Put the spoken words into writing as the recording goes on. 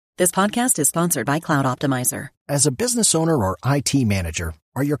This podcast is sponsored by Cloud Optimizer. As a business owner or IT manager,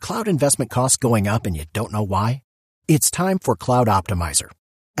 are your cloud investment costs going up and you don't know why? It's time for Cloud Optimizer.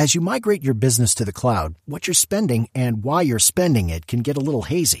 As you migrate your business to the cloud, what you're spending and why you're spending it can get a little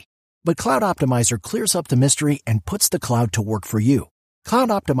hazy. But Cloud Optimizer clears up the mystery and puts the cloud to work for you. Cloud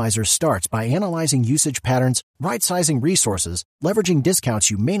Optimizer starts by analyzing usage patterns, right-sizing resources, leveraging discounts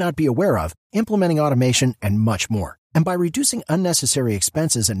you may not be aware of, implementing automation, and much more. And by reducing unnecessary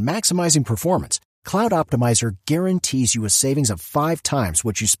expenses and maximizing performance, Cloud Optimizer guarantees you a savings of 5 times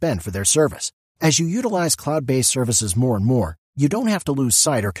what you spend for their service. As you utilize cloud-based services more and more, you don't have to lose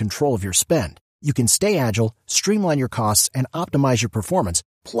sight or control of your spend. You can stay agile, streamline your costs, and optimize your performance,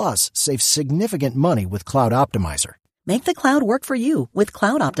 plus save significant money with Cloud Optimizer. Make the cloud work for you with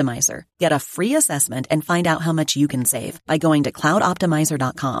Cloud Optimizer. Get a free assessment and find out how much you can save by going to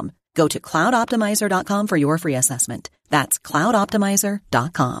cloudoptimizer.com. Go to cloudoptimizer.com for your free assessment. That's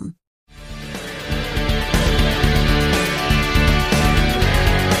cloudoptimizer.com.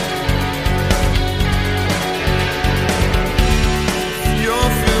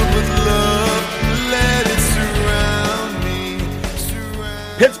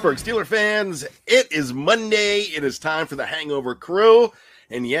 Pittsburgh Steelers fans, it is Monday. It is time for the Hangover crew.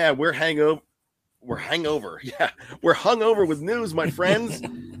 And yeah, we're hungover. Yeah, we're hungover with news, my friends.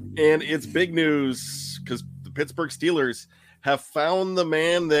 And it's big news because the Pittsburgh Steelers have found the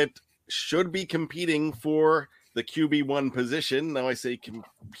man that should be competing for the QB1 position. Now I say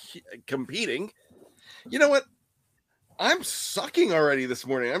competing. You know what? I'm sucking already this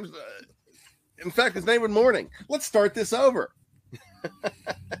morning. In fact, it's not even morning. Let's start this over.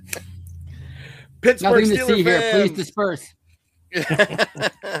 Pittsburgh Nothing to Steelers see here. fans. Please disperse.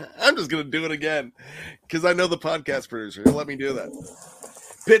 I'm just going to do it again because I know the podcast producer. He'll let me do that.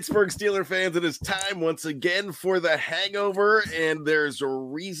 Pittsburgh Steelers fans, it is time once again for the Hangover, and there's a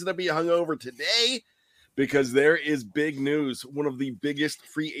reason to be hungover today because there is big news. One of the biggest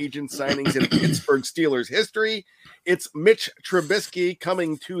free agent signings in Pittsburgh Steelers history. It's Mitch Trubisky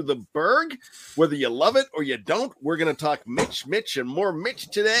coming to the Burgh. Whether you love it or you don't, we're going to talk Mitch, and more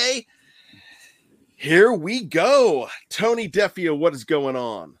Mitch today. Here we go. Tony Defeo, what is going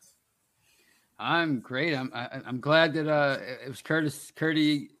on? I'm great. I'm glad that it was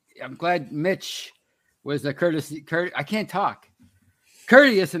Curdy. I'm glad Mitch was a courteous. I can't talk.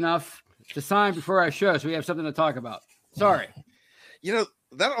 Courteous enough to sign before our show, so we have something to talk about. Sorry. You know,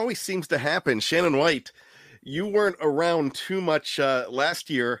 that always seems to happen. Shannon White, you weren't around too much last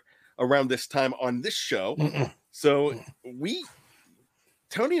year around this time on this show. So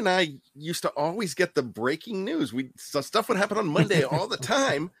Tony and I used to always get the breaking news. Stuff would happen on Monday all the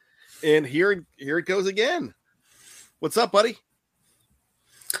time. And here it goes again. What's up, buddy?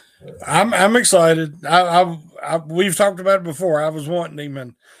 I'm excited. We've talked about it before. I was wanting him,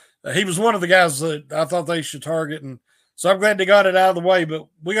 and he was one of the guys that I thought they should target. And so I'm glad they got it out of the way, but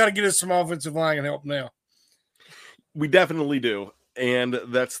we got to get us some offensive line and help now. We definitely do. And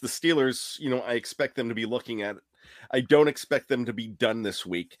that's the Steelers, I expect them to be looking at it. I don't expect them to be done this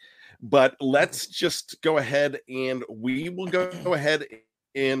week, but let's just go ahead and we will go ahead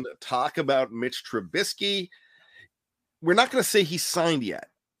and talk about Mitch Trubisky. We're not going to say he's signed yet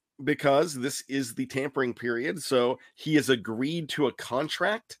because this is the tampering period. So he has agreed to a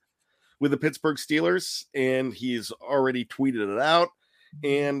contract with the Pittsburgh Steelers and he's already tweeted it out.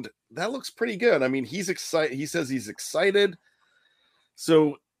 And that looks pretty good. I mean, he's excited. He says he's excited.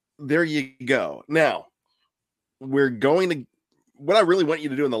 So there you go. Now, what I really want you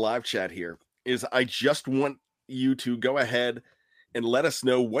to do in the live chat here is I just want you to go ahead and let us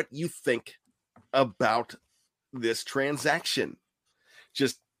know what you think about this transaction.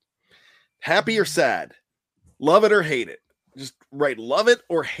 Just happy or sad, love it or hate it. Just write love it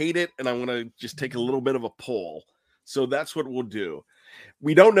or hate it. And I want to just take a little bit of a poll. So that's what we'll do.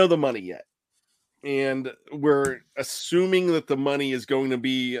 We don't know the money yet. And we're assuming that the money is going to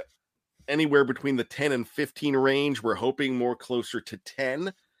be anywhere between the 10 and 15 range. We're hoping more closer to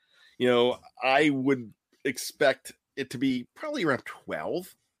 10. I would expect it to be probably around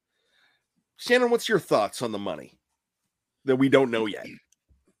 12. Shannon, what's your thoughts on the money that we don't know yet?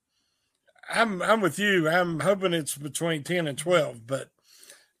 I'm with you. I'm hoping it's between 10 and 12, but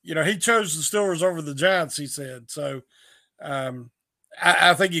he chose the Steelers over the Giants, he said. So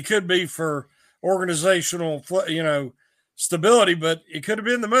I think it could be for organizational, stability, but it could have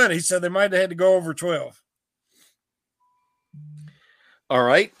been the money. He said they might have had to go over 12. All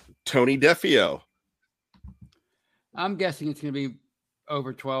right, Tony Defeo. I'm guessing it's going to be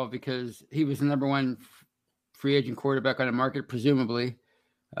over 12 because he was the number one free agent quarterback on the market, presumably.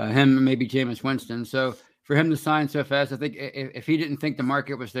 Him and maybe Jameis Winston. So for him to sign so fast. I think if he didn't think the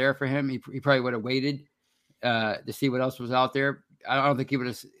market was there for him, he probably would have waited to see what else was out there. I don't think he would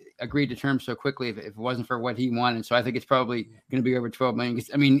have agreed to terms so quickly if it wasn't for what he wanted. So I think it's probably going to be over $12 million.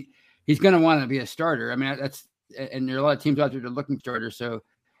 I mean, he's going to want to be a starter. I mean, and there are a lot of teams out there that are looking starters. So,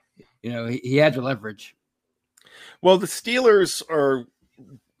 he had the leverage. Well, the Steelers are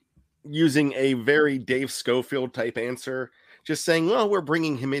using a very Dave Schofield type answer, just saying, well, we're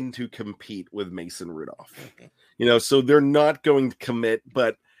bringing him in to compete with Mason Rudolph. So they're not going to commit,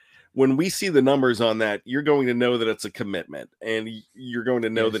 but when we see the numbers on that, you're going to know that it's a commitment, and you're going to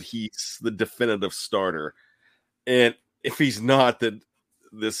know that he's the definitive starter. And if he's not, then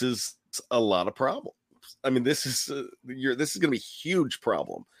this is a lot of problems. I mean, this is going to be a huge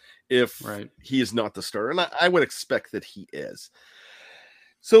problem if he is not the starter, and I would expect that he is.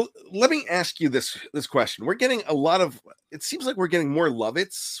 So let me ask you this question. We're getting it seems like we're getting more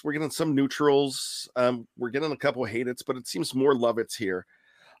love-its. We're getting some neutrals. We're getting a couple of hate-its, but it seems more love-its here.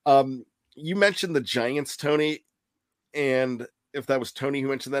 You mentioned the Giants, Tony, and if that was Tony who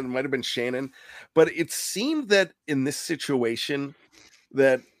mentioned that, it might have been Shannon, but it seemed that in this situation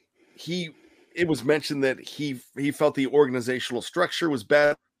that it was mentioned that he felt the organizational structure was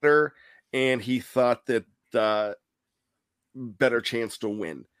better, and he thought that better chance to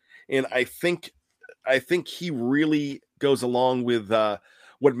win. And I think he really goes along with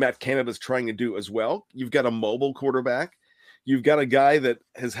what Matt Canada's trying to do as well. You've got a mobile quarterback. You've got a guy that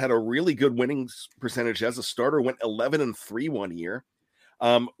has had a really good winning percentage as a starter, went 11-3 one year,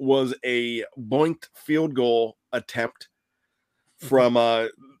 was a boinked field goal attempt from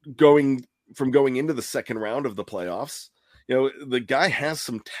going into the second round of the playoffs. The guy has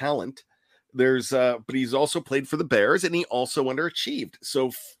some talent. But he's also played for the Bears, and he also underachieved.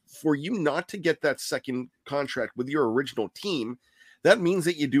 So for you not to get that second contract with your original team, that means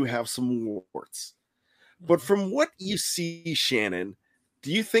that you do have some warts. But from what you see, Shannon, do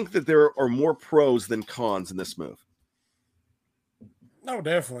you think that there are more pros than cons in this move? No,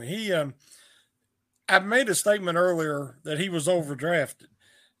 definitely. I made a statement earlier that he was overdrafted.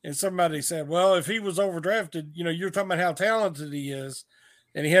 And somebody said, well, if he was overdrafted, you're talking about how talented he is,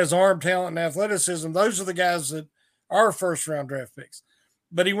 and he has arm talent and athleticism. Those are the guys that are first-round draft picks.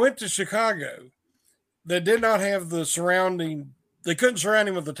 But he went to Chicago that did not have they couldn't surround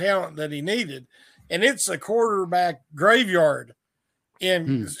him with the talent that he needed. And it's a quarterback graveyard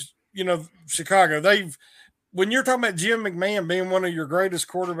in, Chicago. When you're talking about Jim McMahon being one of your greatest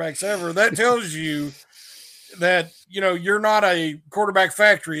quarterbacks ever, that tells you that, you're not a quarterback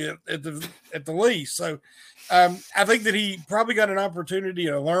factory at the least. So I think that he probably got an opportunity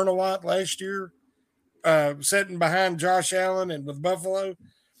to learn a lot last year, sitting behind Josh Allen and with Buffalo.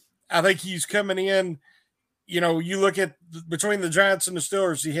 I think he's coming in, you look at between the Giants and the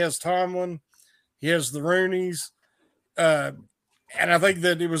Steelers, he has Tomlin, he has the Rooneys. And I think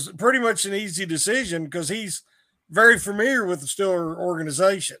that it was pretty much an easy decision because he's very familiar with the Steelers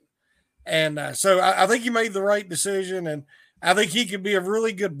organization. And so I think he made the right decision, and I think he could be a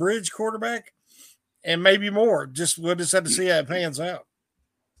really good bridge quarterback and maybe more. We'll just have to see how it pans out.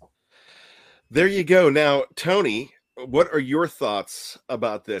 There you go. Now, Tony, what are your thoughts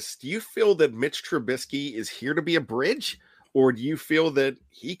about this? Do you feel that Mitch Trubisky is here to be a bridge, or do you feel that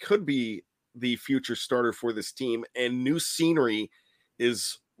he could be the future starter for this team and new scenery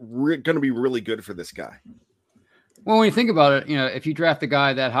is going to be really good for this guy? Well, when you think about it, if you draft a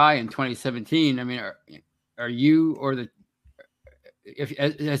guy that high in 2017, I mean, are you or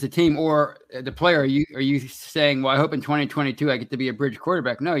as a team or the player, are you saying, well, I hope in 2022 I get to be a bridge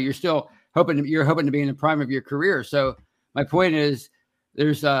quarterback? No, you're still hoping to be in the prime of your career. So my point is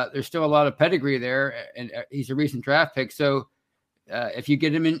there's still a lot of pedigree there, and he's a recent draft pick. So if you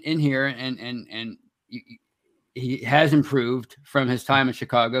get him in here and he has improved from his time in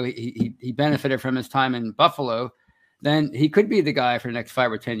Chicago, he benefited from his time in Buffalo, then he could be the guy for the next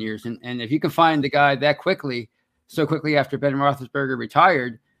 5 or 10 years. And if you can find the guy so quickly after Ben Roethlisberger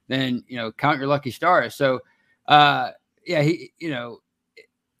retired, then, count your lucky stars. So, right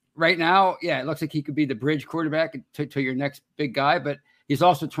now, it looks like he could be the bridge quarterback to your next big guy, but he's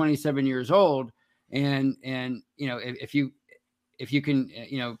also 27 years old. And if you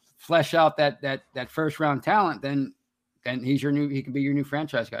can, flesh out that first round talent, then he can be your new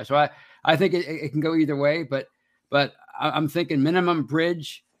franchise guy. So I think it can go either way, but I'm thinking minimum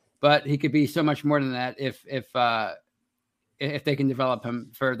bridge, but he could be so much more than that if they can develop him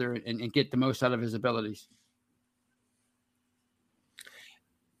further and get the most out of his abilities.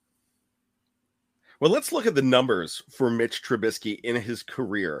 Well, let's look at the numbers for Mitch Trubisky in his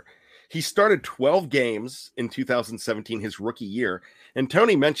career. He started 12 games in 2017, his rookie year. And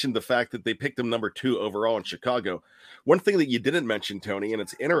Tony mentioned the fact that they picked him number 2 overall in Chicago. One thing that you didn't mention, Tony, and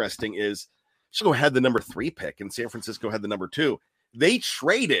it's interesting, is Chicago had the number 3 pick and San Francisco had the number 2. They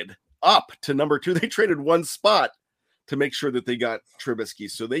traded up to number 2. They traded one spot to make sure that they got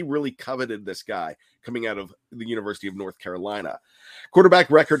Trubisky. So they really coveted this guy coming out of the University of North Carolina. Quarterback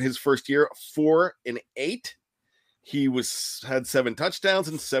record his first year, 4-8. He had 7 touchdowns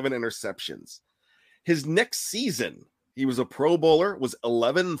and 7 interceptions. His next season, he was a Pro Bowler, was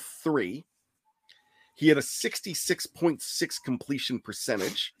 11-3. He had a 66.6 completion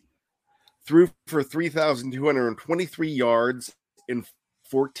percentage, threw for 3,223 yards in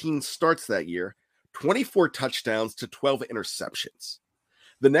 14 starts that year, 24 touchdowns to 12 interceptions.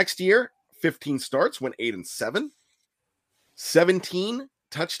 The next year, 15 starts, went 8-7, 17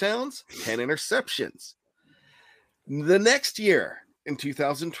 touchdowns, 10 interceptions. The next year, in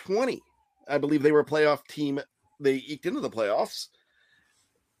 2020, I believe they were a playoff team. They eked into the playoffs.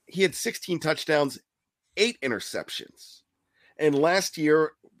 He had 16 touchdowns, 8 interceptions. And last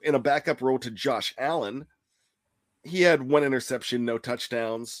year, in a backup role to Josh Allen, he had 1 interception, no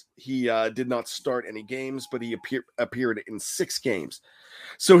touchdowns. He did not start any games, but he appeared in 6 games.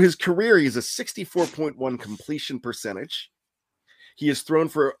 So his career, he has a 64.1 completion percentage. He has thrown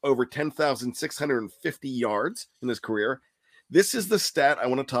for over 10,650 yards in his career. This is the stat I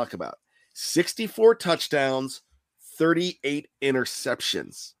want to talk about. 64 touchdowns, 38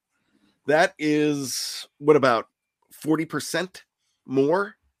 interceptions. That is, what, about 40%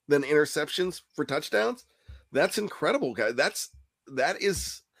 more than interceptions for touchdowns? That's incredible, guys. That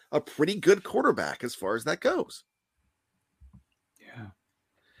is a pretty good quarterback as far as that goes. Yeah.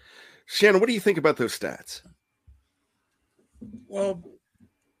 Shannon, what do you think about those stats? Well,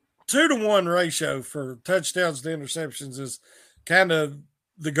 2-to-1 ratio for touchdowns to interceptions is kind of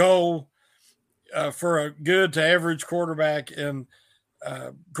the goal for a good to average quarterback. And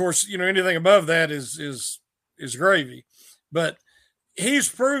of course, anything above that is gravy, but he's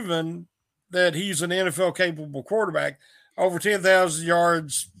proven that he's an NFL capable quarterback, over 10,000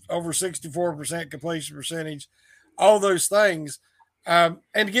 yards, over 64% completion percentage, all those things. And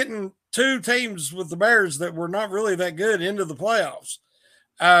getting 2 teams with the Bears that were not really that good into the playoffs.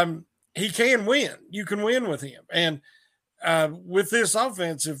 He can win. You can win with him. And with this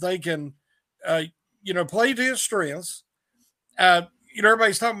offense, if they can, play to his strengths,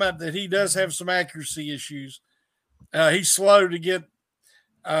 everybody's talking about that he does have some accuracy issues. He's slow to get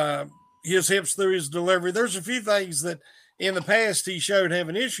his hips through his delivery. There's a few things that in the past he showed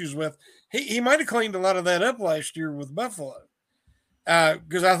having issues with. He might have cleaned a lot of that up last year with Buffalo.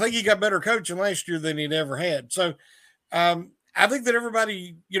 Because I think he got better coaching last year than he'd ever had. So I think that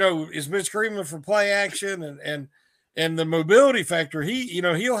everybody, is been screaming for play action and the mobility factor.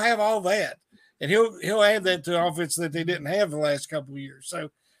 He'll have all that, and he'll add that to offense that they didn't have the last couple of years. So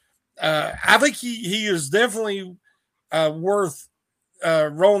I think he is definitely worth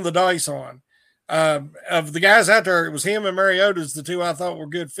rolling the dice on. Of the guys out there, it was him and Mariota's the 2 I thought were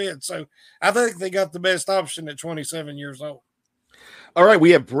good fits. So I think they got the best option at 27 years old. All right,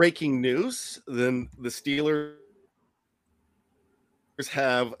 we have breaking news. Then the Steelers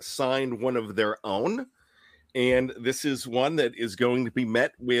have signed one of their own, and this is one that is going to be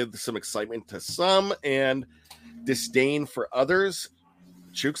met with some excitement to some and disdain for others.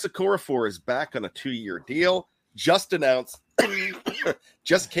 Chuks Okorafor is back on a 2-year deal. Just announced,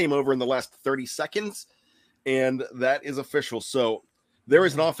 just came over in the last 30 seconds, and that is official. So there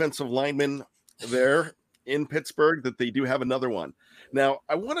is an offensive lineman there in Pittsburgh that they do have another one. Now,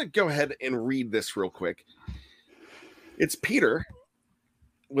 I want to go ahead and read this real quick. It's Peter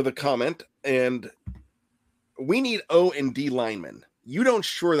with a comment, and we need O and D linemen. You don't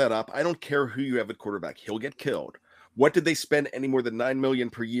shore that up. I don't care who you have at quarterback. He'll get killed. What did they spend any more than $9 million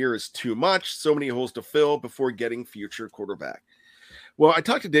per year is too much. So many holes to fill before getting future quarterback. Well, I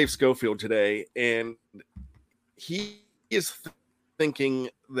talked to Dave Schofield today, and he is thinking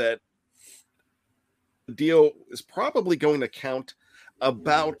that the deal is probably going to count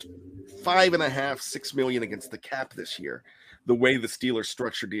about $5.5-6 million against the cap this year, the way the Steelers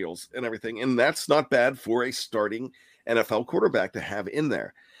structure deals and everything. And that's not bad for a starting NFL quarterback to have in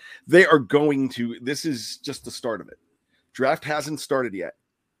there. They are going to, this is just the start of it. Draft hasn't started yet.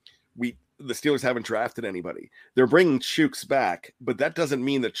 The Steelers haven't drafted anybody. They're bringing Chuks back, but that doesn't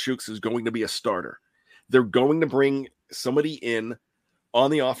mean that Chuks is going to be a starter. They're going to bring somebody in on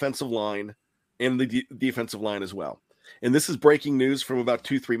the offensive line and the defensive line as well. And this is breaking news from about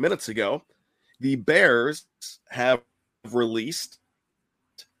 2-3 minutes ago. The Bears have released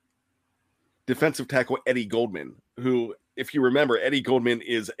defensive tackle Eddie Goldman, who if you remember, Eddie Goldman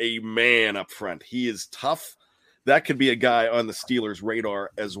is a man up front. He is tough. That could be a guy on the Steelers'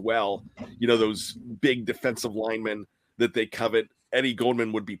 radar as well. You know, those big defensive linemen that they covet. Eddie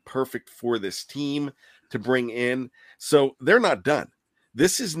Goldman would be perfect for this team to bring in. So they're not done.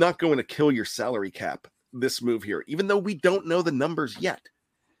 This is not going to kill your salary cap, this move here, even though we don't know the numbers yet.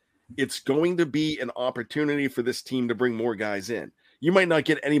 It's going to be an opportunity for this team to bring more guys in. You might not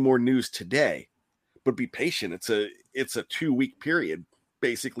get any more news today, but be patient. It's a 2-week period,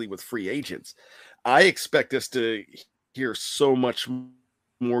 basically, with free agents. I expect us to hear so much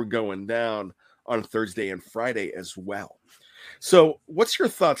more going down on Thursday and Friday as well. So what's your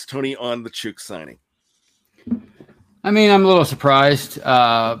thoughts, Tony, on the Chuk signing? I mean, I'm a little surprised,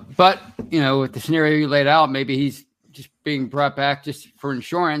 but, you know, with the scenario you laid out, maybe he's just being brought back just for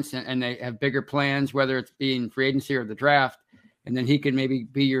insurance, and they have bigger plans, whether it's being free agency or the draft, and then he can maybe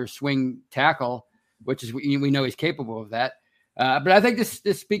be your swing tackle, which is, we know he's capable of that. But I think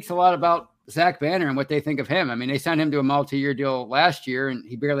this speaks a lot about Zach Banner and what they think of him. I mean, they signed him to a multi-year deal last year, and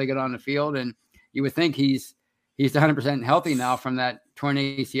he barely got on the field, and you would think he's 100% healthy now from that torn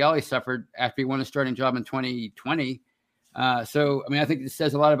ACL he suffered after he won a starting job in 2020. So, I mean, I think this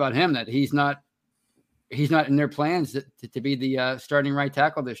says a lot about him, that he's not in their plans to be the starting right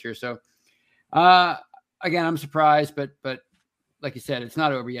tackle this year. So, again, I'm surprised, but like you said, it's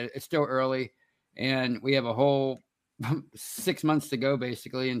not over yet. It's still early, and we have a whole 6 months to go,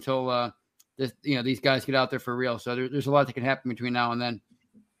 basically, until these guys get out there for real. So there's a lot that can happen between now and then.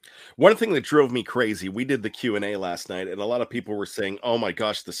 One thing that drove me crazy, we did the Q&A last night, and a lot of people were saying, oh my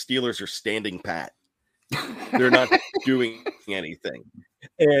gosh, the Steelers are standing pat. They're not doing anything.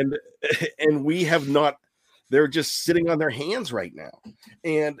 And we have not, they're just sitting on their hands right now.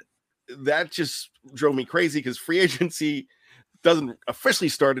 And that just drove me crazy, because free agency doesn't officially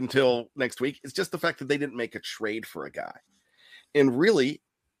start until next week. It's just the fact that they didn't make a trade for a guy. And really,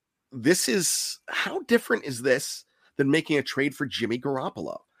 how different is this than making a trade for Jimmy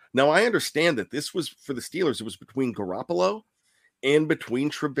Garoppolo? Now, I understand that this was, for the Steelers, it was between Garoppolo and between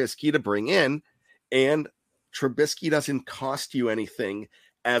Trubisky to bring in, and Trubisky doesn't cost you anything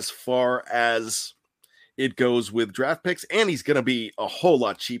as far as it goes with draft picks, and he's going to be a whole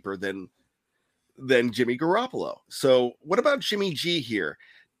lot cheaper than Jimmy Garoppolo. So what about Jimmy G here?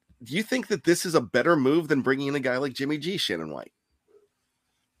 Do you think that this is a better move than bringing in a guy like Jimmy G, Shannon White?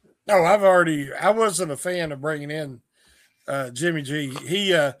 No, I wasn't a fan of bringing in Jimmy G.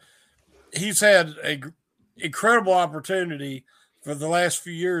 He's had an incredible opportunity for the last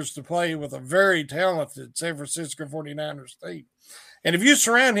few years to play with a very talented San Francisco 49ers team. And if you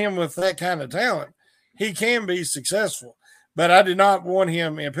surround him with that kind of talent, he can be successful. But I did not want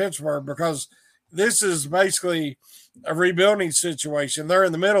him in Pittsburgh, because this is basically a rebuilding situation. They're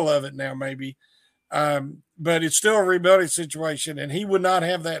in the middle of it now, maybe. But it's still a rebuilding situation, and he would not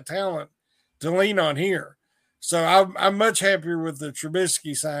have that talent to lean on here. So I'm much happier with the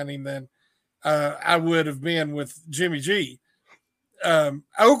Trubisky signing than I would have been with Jimmy G.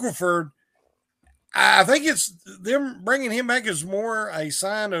 Okafor, I think it's them bringing him back is more a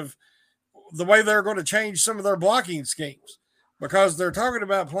sign of the way they're going to change some of their blocking schemes, because they're talking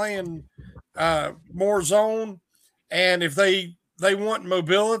about playing more zone, and if they want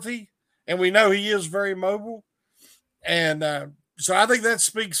mobility, and we know he is very mobile, and so I think that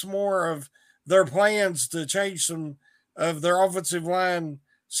speaks more of their plans to change some of their offensive line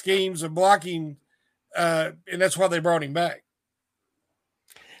schemes of blocking, and that's why they brought him back.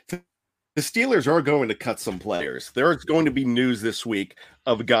 The Steelers are going to cut some players. There's going to be news this week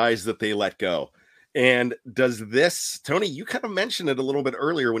of guys that they let go. And does this, Tony, you kind of mentioned it a little bit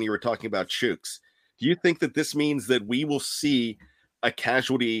earlier when you were talking about Chuks. Do you think that this means that we will see a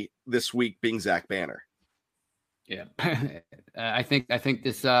casualty this week being Zach Banner? Yeah, I think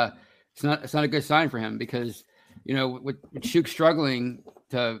this it's not a good sign for him, because with Chuks struggling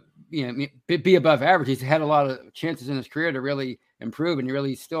to be above average, he's had a lot of chances in his career to really improve, and he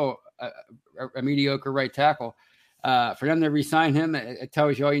really still a mediocre right tackle. For them to re-sign him, it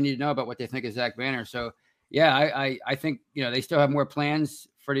tells you all you need to know about what they think of Zach Banner. So yeah, I think they still have more plans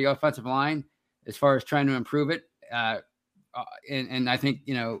for the offensive line as far as trying to improve it. And I think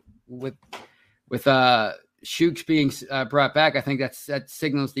with Chuks being brought back, I think that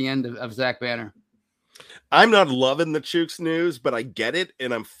signals the end of Zach Banner. I'm not loving the Chuks news, but I get it,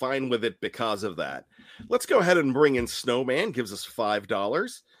 and I'm fine with it because of that. Let's go ahead and bring in Snowman. Gives us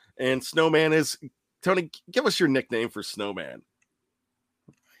 $5, and Snowman is Tony. Give us your nickname for Snowman.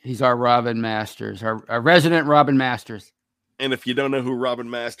 He's our Robin Masters, our resident Robin Masters. And if you don't know who Robin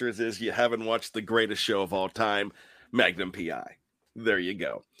Masters is, you haven't watched the greatest show of all time, Magnum PI. There you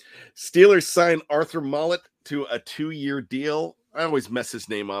go. Steelers sign Arthur Mollett to a 2-year deal. I always mess his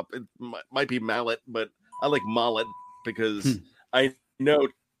name up. It might be Mallet, but I like Mullet because I know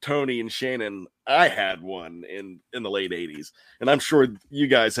Tony and Shannon, I had one in the late 80s, and I'm sure you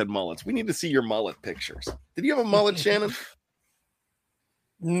guys had mullets. We need to see your mullet pictures. Did you have a mullet, Shannon?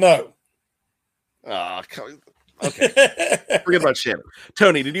 No. Okay. Forget about Shannon.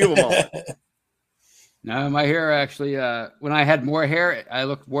 Tony, did you have a mullet? No, my hair actually, when I had more hair, I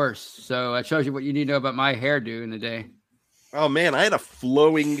looked worse. So that shows you what you need to know about my hairdo in the day. Oh, man, I had a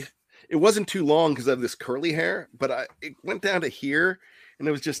flowing, it wasn't too long because I have this curly hair, but it went down to here, and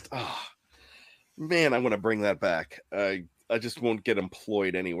it was just, man, I want to bring that back. I just won't get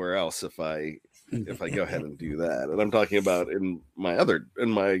employed anywhere else if I go ahead and do that. And I'm talking about in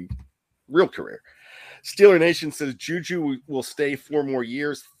my real career. Steeler Nation says Juju will stay 4 more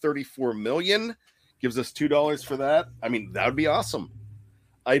years, $34 million. Gives us $2 for that. I mean, that would be awesome.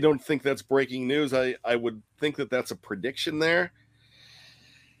 I don't think that's breaking news. I would think that that's a prediction there.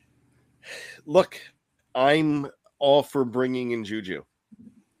 Look, I'm all for bringing in Juju.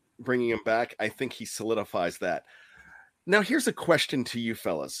 Bringing him back, I think he solidifies that. Now, here's a question to you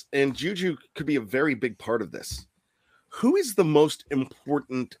fellas, and Juju could be a very big part of this. Who is the most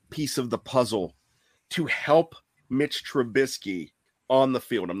important piece of the puzzle to help Mitch Trubisky on the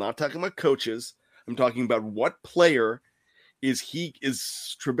field? I'm not talking about coaches. I'm talking about what player is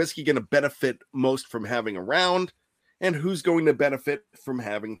Trubisky going to benefit most from having around, and who's going to benefit from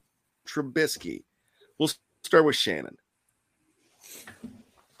having Trubisky? We'll start with Shannon.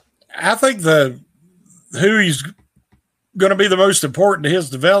 I think who he's going to be the most important to his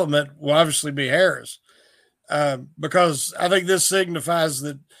development will obviously be Harris, because I think this signifies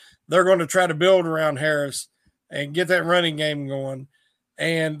that they're going to try to build around Harris and get that running game going.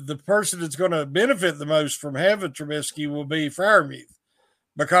 And the person that's going to benefit the most from having Trubisky will be Freiermuth,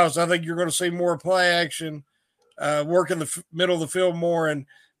 because I think you're going to see more play action, work in the middle of the field more. And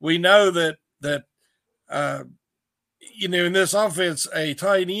we know that in this offense, a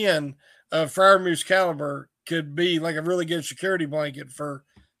tight end of Freiermuth's caliber could be like a really good security blanket for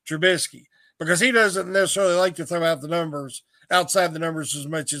Trubisky, because he doesn't necessarily like to throw out the numbers outside the numbers as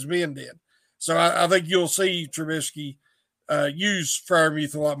much as Ben did. So I think you'll see Trubisky use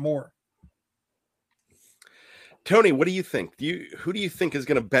Freiermuth a lot more. Tony, what do you think? Who do you think is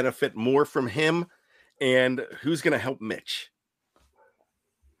going to benefit more from him, and who's going to help Mitch?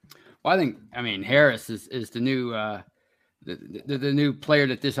 Well, I mean, Harris is the new the new player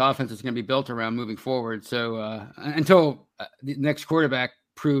that this offense is going to be built around moving forward. So until the next quarterback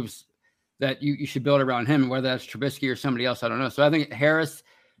proves that you should build around him, whether that's Trubisky or somebody else, I don't know. So I think Harris.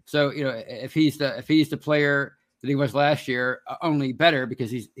 So if he's the player that he was last year, only better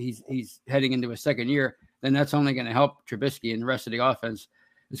because he's heading into his second year, then that's only going to help Trubisky and the rest of the offense.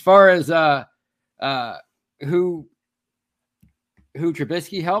 As far as who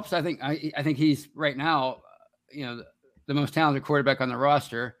Trubisky helps, I think he's right now, the most talented quarterback on the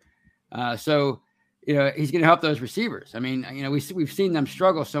roster. So he's going to help those receivers. I mean, we've seen them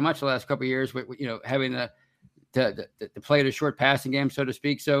struggle so much the last couple of years with having to play the short passing game, so to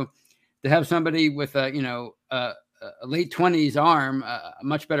speak. So to have somebody with a late 20s arm, a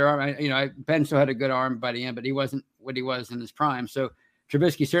much better arm. Ben still had a good arm by the end, but he wasn't what he was in his prime. So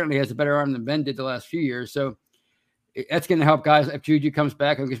Trubisky certainly has a better arm than Ben did the last few years. So that's going to help guys if Juju comes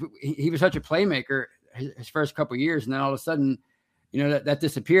back, because he was such a playmaker his first couple of years, and then all of a sudden, that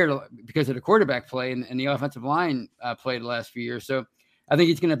disappeared because of the quarterback play and the offensive line play the last few years. So I think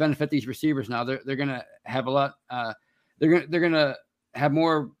he's going to benefit these receivers now. They're going to have a lot. They're going to have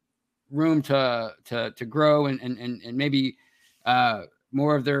more room to grow and maybe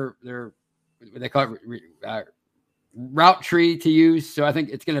more of their what they call it, route tree to use. So I think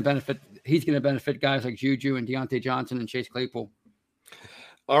it's going to benefit. He's going to benefit guys like Juju and Deontay Johnson and Chase Claypool.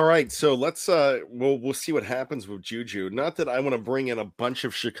 All right, so let's we'll see what happens with Juju. Not that I want to bring in a bunch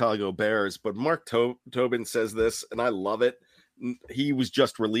of Chicago Bears, but Mark Tobin says this, and I love it. He was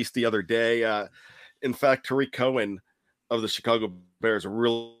just released the other day. In fact, Tariq Cohen of the Chicago Bears, a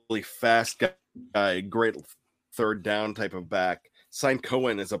really fast guy, great third down type of back, signed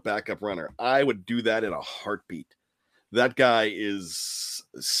Cohen as a backup runner. I would do that in a heartbeat. That guy is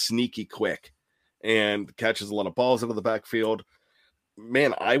sneaky quick and catches a lot of balls out of the backfield.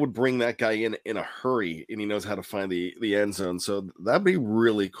 Man, I would bring that guy in a hurry, and he knows how to find the end zone. So that'd be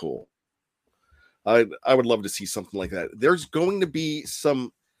really cool. I would love to see something like that. There's going to be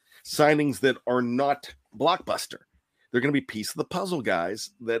some signings that are not blockbuster. They're going to be piece of the puzzle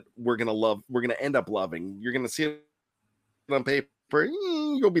guys that we're going to love. We're going to end up loving. You're going to see it on paper.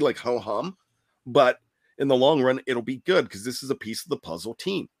 You'll be like, ho hum. But in the long run, it'll be good because this is a piece of the puzzle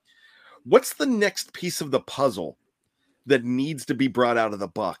team. What's the next piece of the puzzle that needs to be brought out of the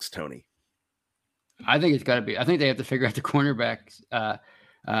box, Tony? I think it's got to be. I think they have to figure out the cornerbacks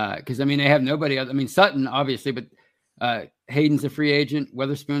because I mean they have nobody else. I mean Sutton obviously, but Hayden's a free agent.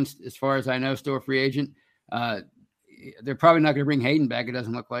 Weatherspoon's, as far as I know, still a free agent. They're probably not going to bring Hayden back. It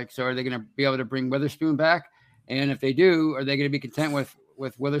doesn't look like. So are they going to be able to bring Weatherspoon back? And if they do, are they going to be content with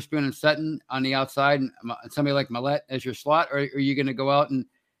Witherspoon and Sutton on the outside and somebody like Millette as your slot, or are you going to go out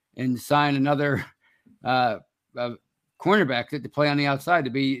and sign another cornerback to play on the outside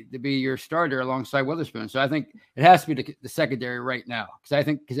to be your starter alongside Witherspoon? So I think it has to be the secondary right now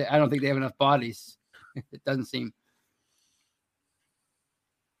because I don't think they have enough bodies. It doesn't seem.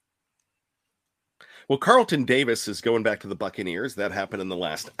 Well, Carlton Davis is going back to the Buccaneers. That happened in the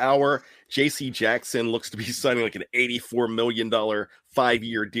last hour. J.C. Jackson looks to be signing like an $84 million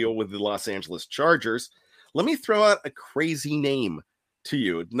 5-year deal with the Los Angeles Chargers. Let me throw out a crazy name to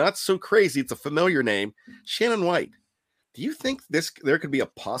you. Not so crazy. It's a familiar name. Shannon White. Do you think there could be a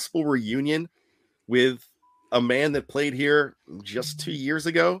possible reunion with a man that played here just 2 years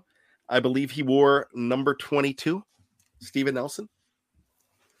ago? I believe he wore number 22, Steven Nelson.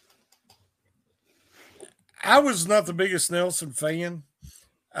 I was not the biggest Nelson fan.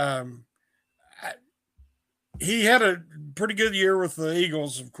 He had a pretty good year with the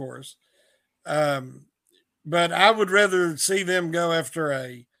Eagles, of course. But I would rather see them go after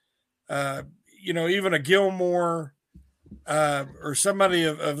even a Gilmore or somebody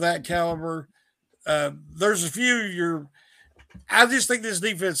of that caliber. There's a few I just think this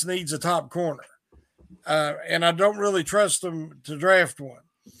defense needs a top corner. And I don't really trust them to draft one.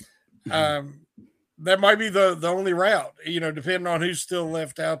 That might be the only route, depending on who's still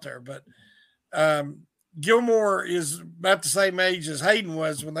left out there. But Gilmore is about the same age as Hayden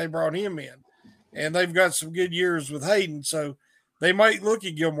was when they brought him in. And they've got some good years with Hayden. So they might look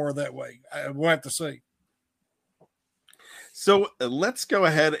at Gilmore that way. We'll have to see. So let's go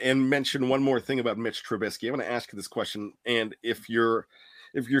ahead and mention one more thing about Mitch Trubisky. I'm going to ask you this question. And if you're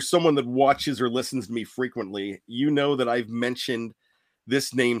someone that watches or listens to me frequently, you know that I've mentioned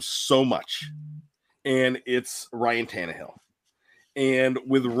this name so much. And it's Ryan Tannehill. And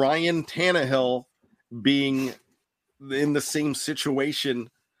with Ryan Tannehill being in the same situation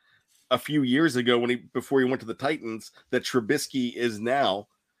a few years ago before he went to the Titans that Trubisky is now,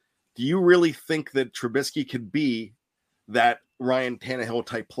 do you really think that Trubisky could be that Ryan Tannehill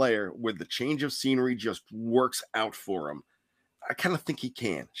type player where the change of scenery just works out for him? I kind of think he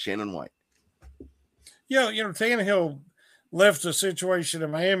can. Shannon White. Yeah, Tannehill left a situation in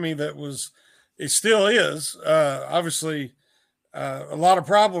Miami that it still is, obviously, a lot of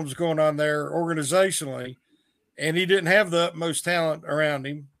problems going on there organizationally, and he didn't have the utmost talent around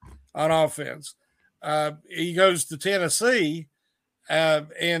him on offense. He goes to Tennessee,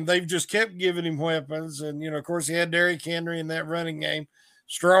 and they've just kept giving him weapons. And, of course, he had Derrick Henry in that running game,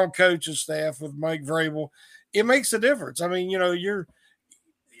 strong coaching staff with Mike Vrabel. It makes a difference. I mean,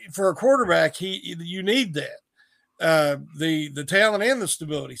 for a quarterback, you need that, the talent and the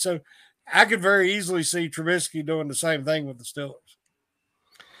stability. So I could very easily see Trubisky doing the same thing with the Steelers.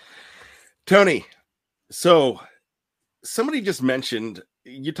 Tony, so somebody just mentioned,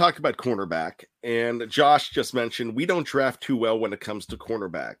 you talked about cornerback, and Josh just mentioned we don't draft too well when it comes to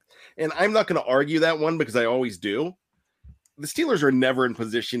cornerback. And I'm not going to argue that one because I always do. The Steelers are never in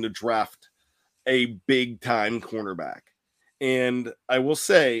position to draft a big-time cornerback. And I will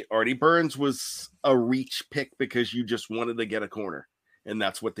say Artie Burns was a reach pick because you just wanted to get a corner. And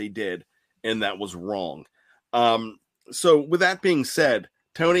that's what they did. And that was wrong. So with that being said,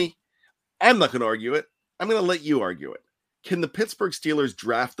 Tony, I'm not going to argue it. I'm going to let you argue it. Can the Pittsburgh Steelers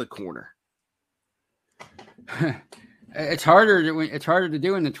draft the corner? It's harder to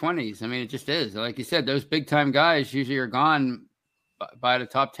do in the 20s. I mean, it just is. Like you said, those big time guys usually are gone by the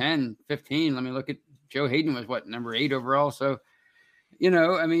top 10, 15. Let me look at Joe Hayden was number 8 overall. So,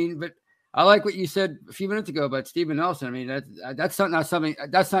 but I like what you said a few minutes ago about Steven Nelson. I mean, that's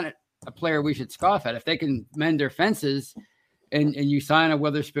not a player we should scoff at. If they can mend their fences and you sign a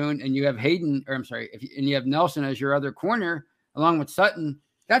Witherspoon and you have Hayden, and you have Nelson as your other corner along with Sutton,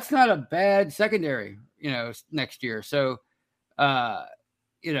 that's not a bad secondary, next year. So, they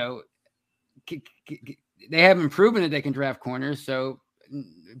haven't proven that they can draft corners. So,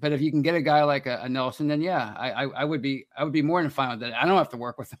 but if you can get a guy like a Nelson, then yeah, I would be more than fine with that. I don't have to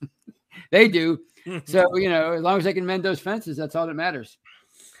work with them. They do. So, as long as they can mend those fences, that's all that matters.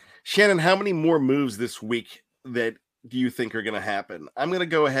 Shannon, how many more moves this week that do you think are going to happen? I'm going to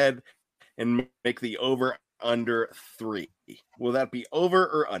go ahead and make the over under 3. Will that be over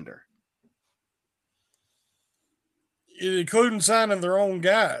or under? including signing their own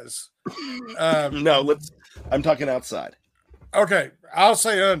guys. No, I'm talking outside. Okay, I'll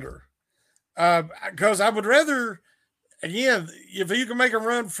say under. Because I would rather, again, if you can make a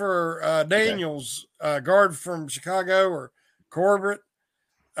run for Daniels, guard from Chicago, or Corbett,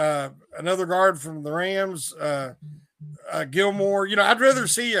 another guard from the Rams, Gilmore. I'd rather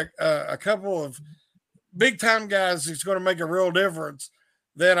see a couple of big-time guys that's going to make a real difference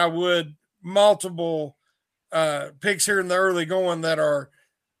than I would multiple picks here in the early going that are,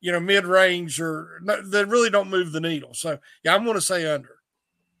 mid-range or that really don't move the needle. So, yeah, I'm going to say under.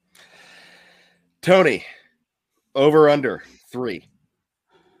 Tony, over, under, 3.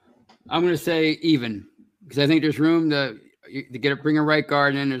 I'm going to say even, because I think there's room to bring a right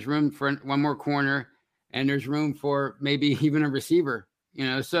guard in. There's room for one more corner, and there's room for maybe even a receiver.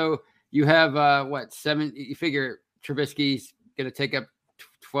 So you have 7? You figure Trubisky's going to take up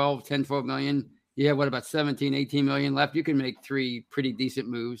 12 million. You have about 17, 18 million left. You can make 3 pretty decent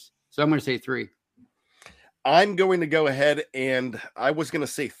moves. So I'm going to say 3. I'm going to go ahead, and I was going to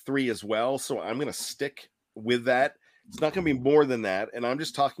say 3 as well. So I'm going to stick with that. It's not going to be more than that. And I'm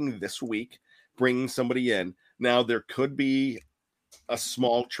just talking this week, bringing somebody in. Now, there could be a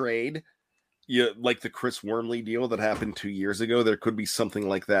small trade, like the Chris Wormley deal that happened 2 years ago. There could be something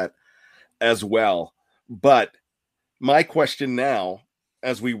like that as well. But my question now,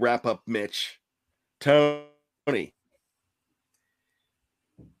 as we wrap up Mitch, Tony,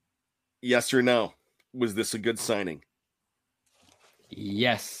 yes or no? Was this a good signing?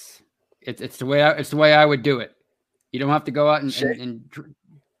 Yes. It's the way I would do it. You don't have to go out and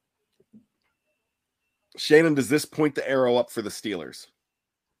Shannon, does this point the arrow up for the Steelers?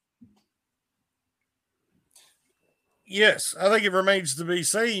 Yes, I think it remains to be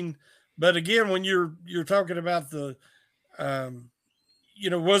seen. But again, when you're talking about the,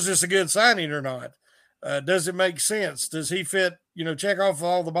 was this a good signing or not? Does it make sense? Does he fit? Check off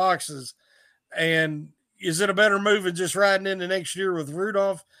all the boxes. And is it a better move than just riding into next year with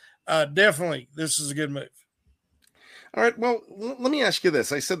Rudolph? Definitely, this is a good move. All right, well, let me ask you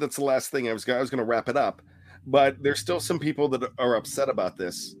this. I said that's the last thing I was going to wrap it up, but there's still some people that are upset about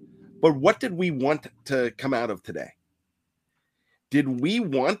this. But what did we want to come out of today? Did we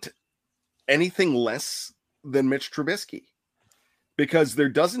want anything less than Mitch Trubisky? Because there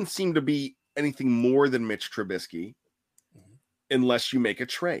doesn't seem to be anything more than Mitch Trubisky unless you make a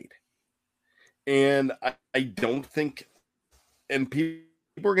trade. And I don't think, and people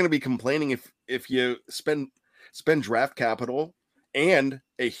are going to be complaining if you spend draft capital and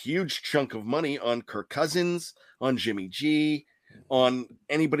a huge chunk of money on Kirk Cousins, on Jimmy G, on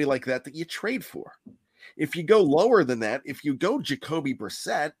anybody like that you trade for. If you go lower than that, if you go Jacoby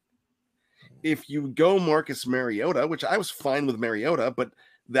Brissett, if you go Marcus Mariota, which I was fine with Mariota, but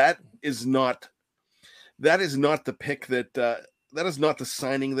that is not the pick that is not the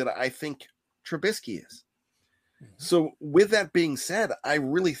signing that I think Trubisky is. So with that being said, I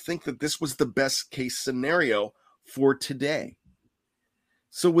really think that this was the best case scenario for today.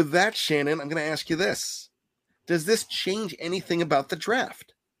 So with that, Shannon, I'm going to ask you this. Does this change anything about the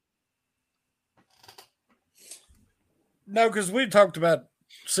draft? No, because we talked about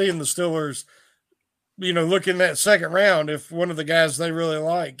seeing the Steelers, look in that second round if one of the guys they really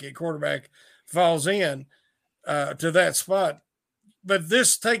like at quarterback falls in to that spot. But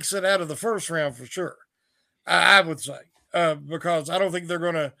this takes it out of the first round for sure, I would say, because I don't think they're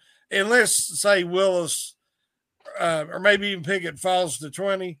going to, unless, say, Willis or maybe even Pickett falls to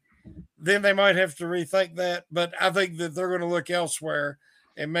 20, then they might have to rethink that. But I think that they're going to look elsewhere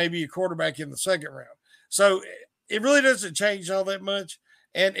and maybe a quarterback in the second round. So it really doesn't change all that much.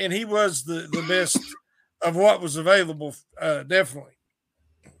 And he was the best of what was available, definitely.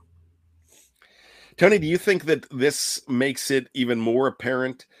 Tony, do you think that this makes it even more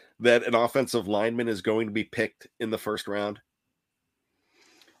apparent that an offensive lineman is going to be picked in the first round?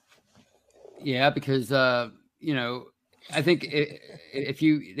 Yeah, because I think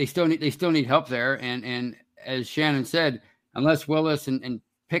they still need help there, and as Shannon said, unless Willis and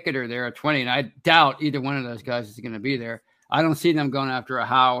Pickett are there at 20, and I doubt either one of those guys is going to be there. I don't see them going after a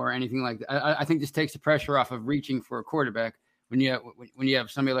Howe or anything like that. I think this takes the pressure off of reaching for a quarterback when you have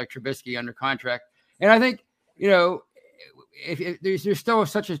somebody like Trubisky under contract. And I think, if there's still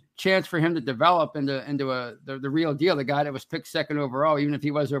such a chance for him to develop into the real deal, the guy that was picked second overall, even if he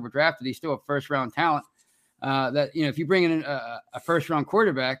was overdrafted, he's still a first round talent. If you bring in a first round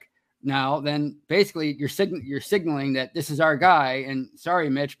quarterback now, then basically you're signaling that this is our guy. And sorry,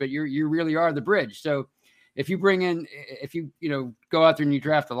 Mitch, but you really are the bridge. So if you go out there and you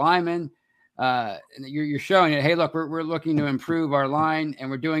draft a lineman, and you're showing it, hey, look, we're looking to improve our line, and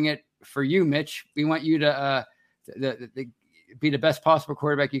we're doing it for you, Mitch. We want you to be the best possible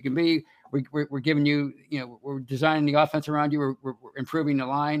quarterback you can be. We're giving you, we're designing the offense around you. We're improving the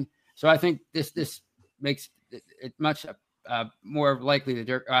line. So I think this makes it much more likely that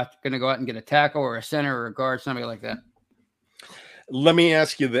they're going to go out and get a tackle or a center or a guard, somebody like that. Let me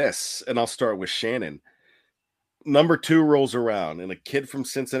ask you this, and I'll start with Shannon. Number 2 rolls around, and a kid from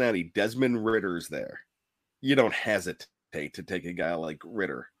Cincinnati, Desmond Ritter's there. You don't hesitate to take a guy like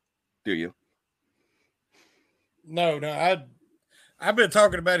Ritter, do you? No. I've been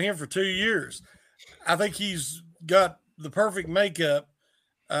talking about him for 2 years. I think he's got the perfect makeup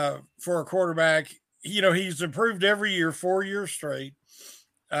for a quarterback. He's improved every year, 4 years straight.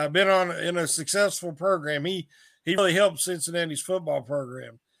 Been in a successful program. He really helped Cincinnati's football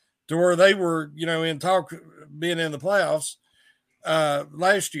program to where they were, in talk being in the playoffs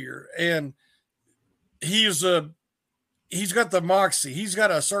last year. And he's got the moxie. He's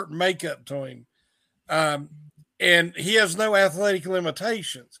got a certain makeup to him. And he has no athletic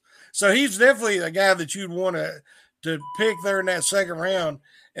limitations. So he's definitely a guy that you'd want to pick there in that second round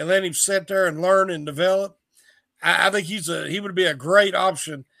and let him sit there and learn and develop. I think he would be a great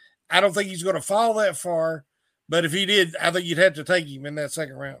option. I don't think he's going to fall that far, but if he did, I think you'd have to take him in that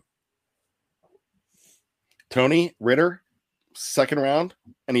second round. Tony, Ritter, second round.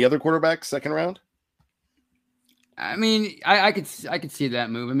 Any other quarterback, second round? I mean, I could see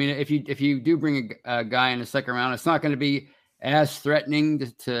that move. I mean, if you do bring a guy in the second round, it's not going to be as threatening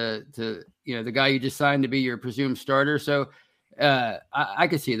to the guy you just signed to be your presumed starter. So I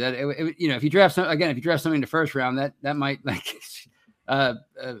could see that. If you draft something in the first round, that might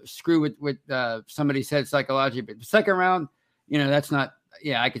screw with somebody's head psychologically. But the second round, that's not.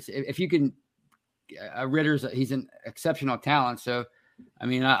 Yeah, I could see if you can. Ritter's he's an exceptional talent. So, I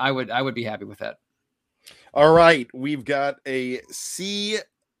mean, I would be happy with that. All right, we've got a C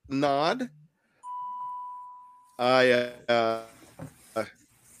nod.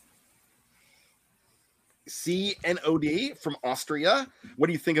 CNOD from Austria. What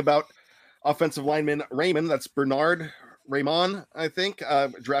do you think about offensive lineman Raymond? That's Bernard Raymond, I think,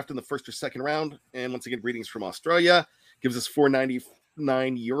 drafted in the first or second round. And once again, greetings from Australia. Gives us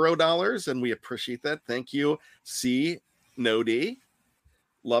 $499, and we appreciate that. Thank you, CNOD.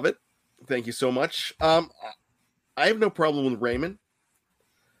 Love it. Thank you so much. I have no problem with Raymond.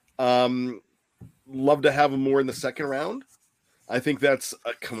 Love to have him more in the second round. I think that's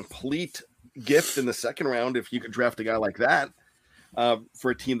a complete gift in the second round if you could draft a guy like that for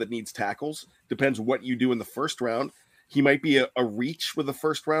a team that needs tackles. Depends what you do in the first round. He might be a reach with a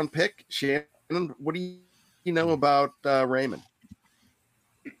first round pick. Shannon, what do you know about Raymond?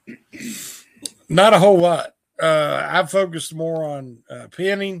 Not a whole lot. I've focused more on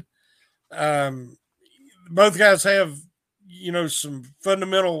pinning. Both guys have, some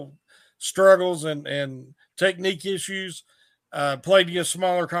fundamental struggles and technique issues. Played against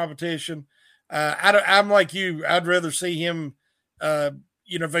smaller competition. I'm like you. I'd rather see him,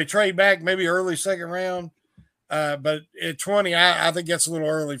 if they trade back, maybe early second round. But at 20, I think that's a little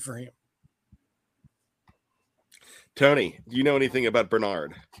early for him. Tony, do you know anything about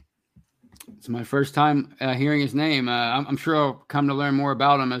Bernard? It's my first time hearing his name. I'm sure I'll come to learn more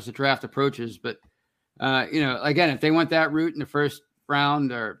about him as the draft approaches. But, again, if they went that route in the first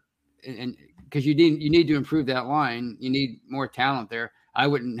round because you need to improve that line, you need more talent there. I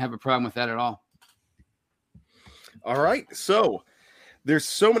wouldn't have a problem with that at all. All right. So there's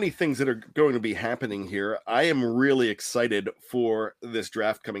so many things that are going to be happening here. I am really excited for this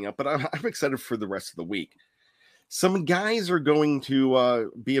draft coming up, but I'm excited for the rest of the week. Some guys are going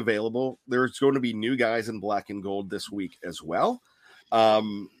to be available. There's going to be new guys in black and gold this week as well.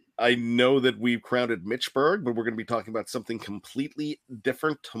 I know that we've crowned Mitch Berg, but we're going to be talking about something completely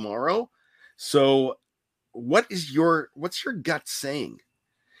different tomorrow. So what's your gut saying?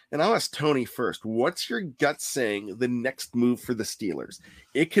 And I'll ask Tony first. What's your gut saying the next move for the Steelers?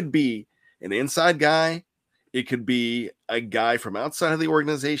 It could be an inside guy. It could be a guy from outside of the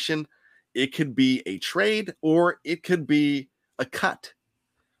organization. It could be a trade, or it could be a cut.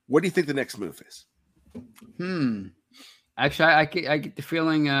 What do you think the next move is? Actually, I get the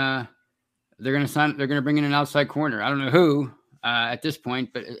feeling they're going to bring in an outside corner. I don't know who at this point,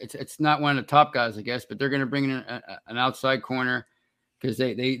 but it's not one of the top guys, I guess. But they're going to bring in an outside corner because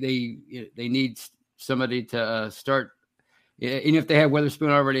they need somebody to start. Even if they have Witherspoon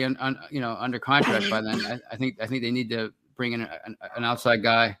already under contract by then, I think they need to bring in an outside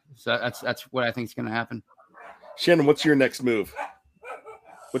guy. So that's what I think is going to happen. Shannon, what's your next move?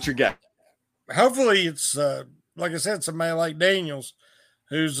 What's your guess? Hopefully it's like I said, somebody like Daniels,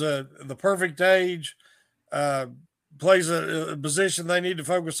 who's the perfect age, plays a position they need to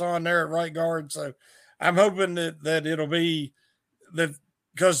focus on there at right guard. So I'm hoping that it'll be that,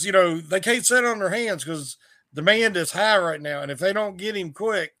 because, you know, they can't sit on their hands because demand is high right now. And if they don't get him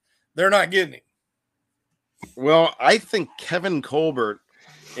quick, they're not getting him. Well, I think Kevin Colbert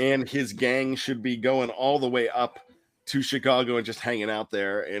and his gang should be going all the way up to Chicago and just hanging out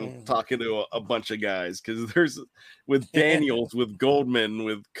there and talking to a bunch of guys. Because there's with Daniels, with Goldman,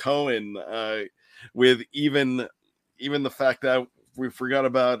 with Cohen, with even the fact that we forgot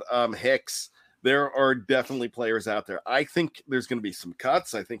about Hicks. There are definitely players out there. I think there's going to be some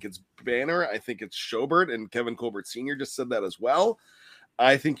cuts. I think it's Banner. I think it's Schobert, and Kevin Colbert Sr. just said that as well.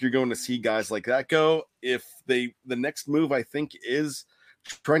 I think you're going to see guys like that go. If the next move, I think, is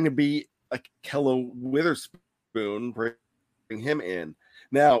trying to be a Kello Witherspoon, bring him in.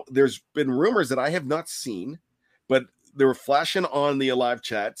 Now, there's been rumors that I have not seen, but they were flashing on the Alive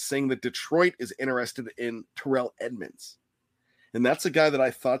chat saying that Detroit is interested in Terrell Edmonds. And that's a guy that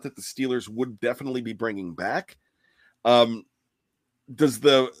I thought that the Steelers would definitely be bringing back. Does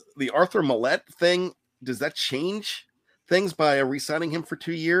the Arthur Millette thing, does that change things by re-signing him for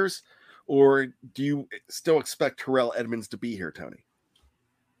 2 years? Or do you still expect Terrell Edmonds to be here, Tony?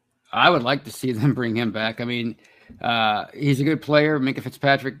 I would like to see them bring him back. I mean, he's a good player. Minka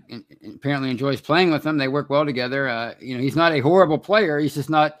Fitzpatrick apparently enjoys playing with him. They work well together. You know, he's not a horrible player. He's just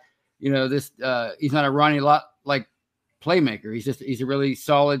not, you know, he's not a Ronnie Lott like playmaker. He's a really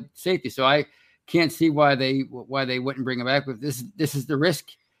solid safety. So I can't see why they wouldn't bring him back. But this is the risk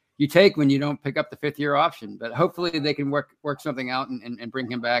you take when you don't pick up the 5th-year option. But hopefully they can work something out and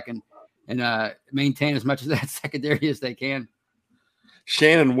bring him back and maintain as much of that secondary as they can.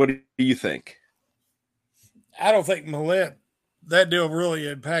 Shannon, what do you think? I don't think Millette, that deal really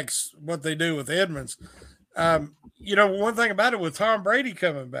impacts what they do with Edmonds. You know, one thing about it with Tom Brady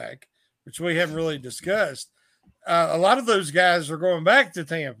coming back, which we haven't really discussed, a lot of those guys are going back to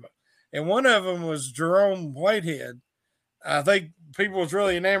Tampa. And one of them was Jerome Whitehead. I think people was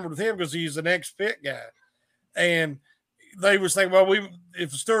really enamored with him because he's an ex-Pitt guy. And they was thinking, well, if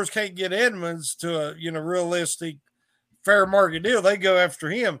the Steelers can't get Edmonds to a, you know, realistic fair market deal, they go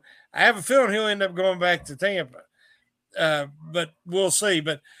after him. I have a feeling he'll end up going back to Tampa. But we'll see.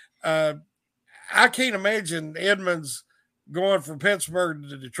 But I can't imagine Edmonds going from Pittsburgh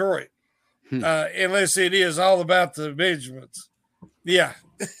to Detroit. Unless it is all about the Benjamins. Yeah.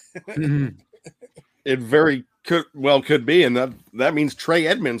 It very could be. And that means Trey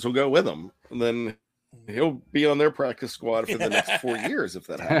Edmonds will go with them. And then he'll be on their practice squad for the next 4 years if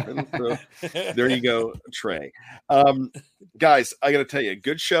that happens. So there you go, Trey. Guys, I got to tell you,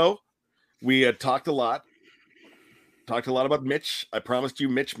 good show. We had talked a lot about Mitch. I promised you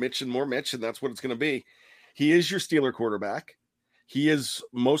Mitch, and more Mitch, and that's what it's going to be. He is your Steeler quarterback. He is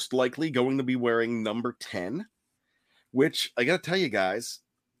most likely going to be wearing number 10, which I got to tell you guys,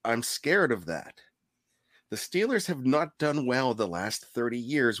 I'm scared of that. The Steelers have not done well the last 30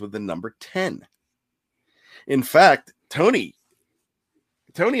 years with the number 10. In fact, Tony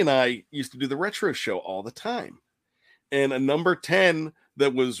and I used to do the retro show all the time. And a number 10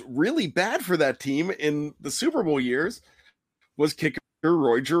 that was really bad for that team in the Super Bowl years was kicker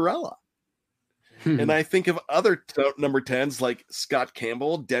Roy Gerela. And I think of other number 10s like Scott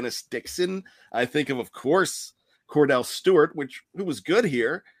Campbell, Dennis Dixon. I think of course, Cordell Stewart, who was good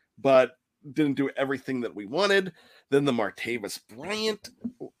here, but didn't do everything that we wanted. Then the Martavis Bryant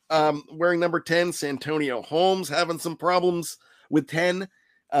wearing number 10, Santonio Holmes having some problems with 10,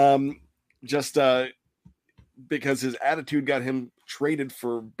 just because his attitude got him traded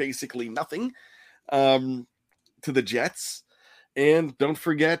for basically nothing to the Jets. And don't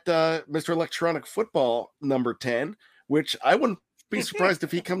forget Mr. Electronic Football number 10, which I wouldn't be surprised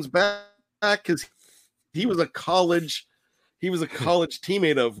if he comes back because he was a college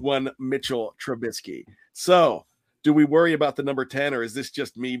teammate of one Mitchell Trubisky. So do we worry about the number 10, or is this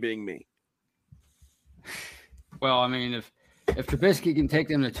just me being me? Well, I mean, if Trubisky can take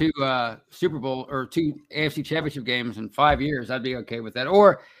them to 2 Super Bowl or 2 AFC Championship games in 5 years, I'd be okay with that.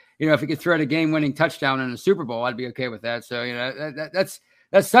 Or, you know, if he could throw a game-winning touchdown in a Super Bowl, I'd be okay with that. So, you know, that's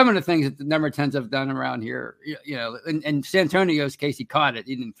some of the things that the number 10s have done around here. You know, in Santonio's case, he caught it.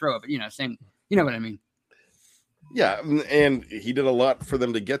 He didn't throw it, but, you know, same. You know what I mean? Yeah, and he did a lot for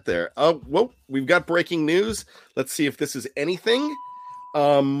them to get there. Well, we've got breaking news. Let's see if this is anything.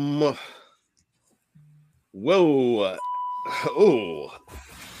 Whoa. Oh.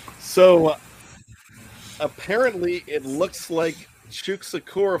 So apparently it looks like Chooks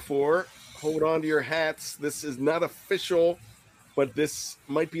Okorafor, hold on to your hats. This is not official, but this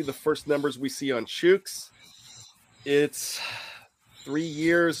might be the first numbers we see on Chooks. It's 3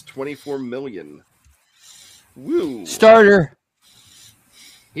 years, $24 million. Woo. Starter.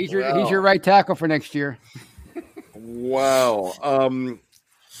 He's your right tackle for next year. Wow.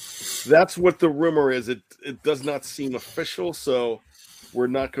 That's what the rumor is. It does not seem official, so we're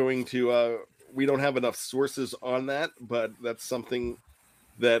not going to we don't have enough sources on that, but that's something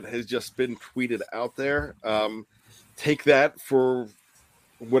that has just been tweeted out there. Take that for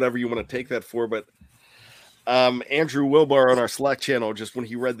whatever you want to take that for, but Andrew Wilbar on our Slack channel, just when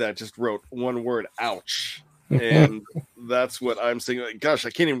he read that, just wrote one word, ouch. And that's what I'm saying. Like, gosh, I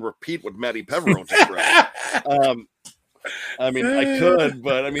can't even repeat what Matty Peverell just wrote. I mean, I could,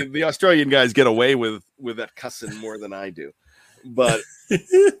 but I mean, the Australian guys get away with that cussing more than I do. But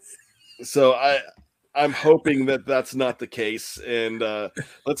so I'm hoping that that's not the case. And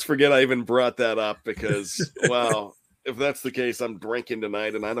let's forget I even brought that up because, wow, if that's the case, I'm drinking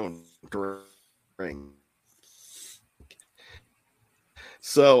tonight and I don't drink.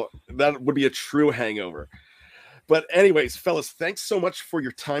 So that would be a true hangover. But anyways, fellas, thanks so much for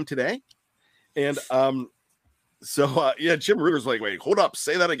your time today. And Jim Ruder's like, wait, hold up,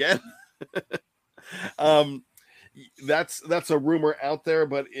 say that again. That's a rumor out there,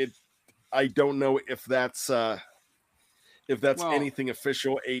 but I don't know if that's anything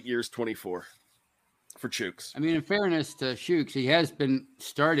official. 8 years, 24 for Chooks. I mean, in fairness to Chooks, he has been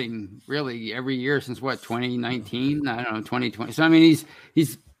starting really every year since 2019. I don't know, 2020. So I mean,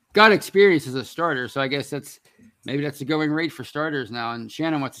 he's got experience as a starter. So I guess that's the going rate for starters now. And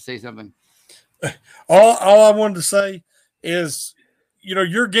Shannon wants to say something. All I wanted to say is,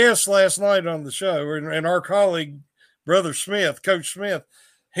 your guest last night on the show and our colleague, Brother Smith, Coach Smith,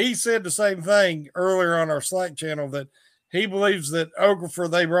 he said the same thing earlier on our Slack channel that he believes that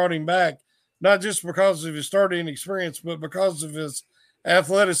Okafor, they brought him back, not just because of his starting experience, but because of his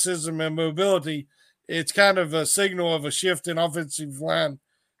athleticism and mobility. It's kind of a signal of a shift in offensive line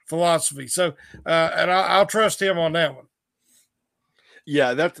philosophy. So, and I'll trust him on that one.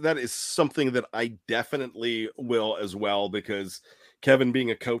 Yeah, that is something that I definitely will as well, because Kevin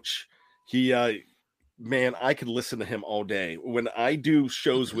being a coach, he man, I could listen to him all day. When I do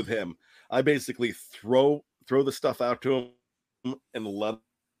shows with him, I basically throw the stuff out to him and let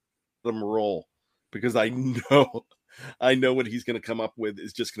them roll, because I know what he's going to come up with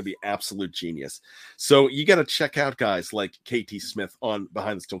is just going to be absolute genius. So you got to check out guys like KT Smith on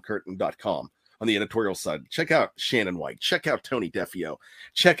BehindTheSteelCurtain.com. On the editorial side, check out Shannon White, check out Tony Defeo,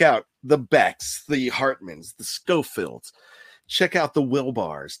 check out the Becks, the Hartmans, the Schofields, check out the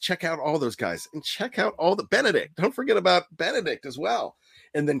Wilbars, check out all those guys, and check out all the Benedict. Don't forget about Benedict as well.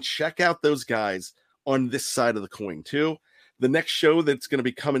 And then check out those guys on this side of the coin too. The next show that's going to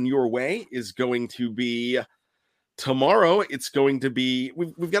be coming your way is going to be tomorrow. It's going to be,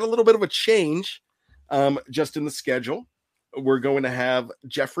 we've got a little bit of a change just in the schedule. We're going to have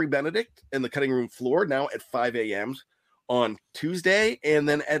Jeffrey Benedict in the cutting room floor now at 5 a.m. on Tuesday. And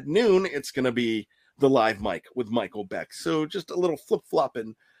then at noon, it's going to be the live mic with Michael Beck. So just a little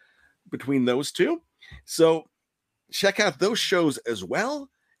flip-flopping between those two. So check out those shows as well.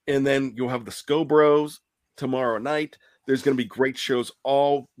 And then you'll have the Sco Bros tomorrow night. There's going to be great shows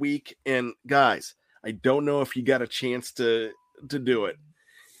all week. And guys, I don't know if you got a chance to do it.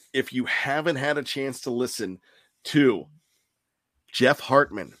 If you haven't had a chance to listen to Jeff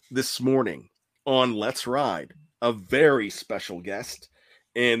Hartman this morning on Let's Ride, a very special guest,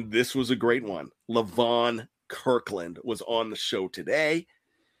 and this was a great one. Levon Kirkland was on the show today.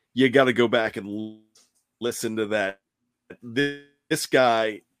 You got to go back and listen to that. This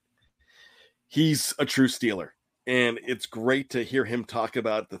guy, he's a true Steeler, and it's great to hear him talk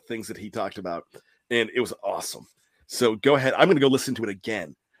about the things that he talked about, and it was awesome. So go ahead. I'm going to go listen to it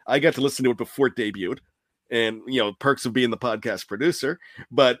again. I got to listen to it before it debuted. And, perks of being the podcast producer.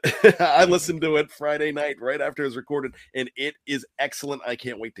 But I listened to it Friday night right after it was recorded, and it is excellent. I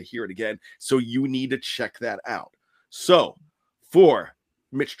can't wait to hear it again. So you need to check that out. So for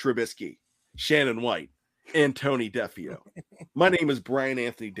Mitch Trubisky, Shannon White, and Tony Defeo, my name is Bryan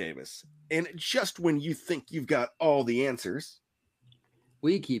Anthony Davis. And just when you think you've got all the answers,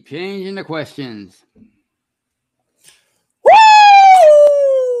 we keep changing the questions.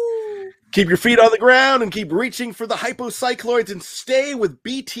 Keep your feet on the ground and keep reaching for the hypocycloids and stay with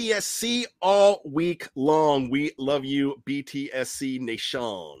BTSC all week long. We love you, BTSC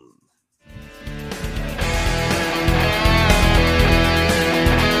Nation.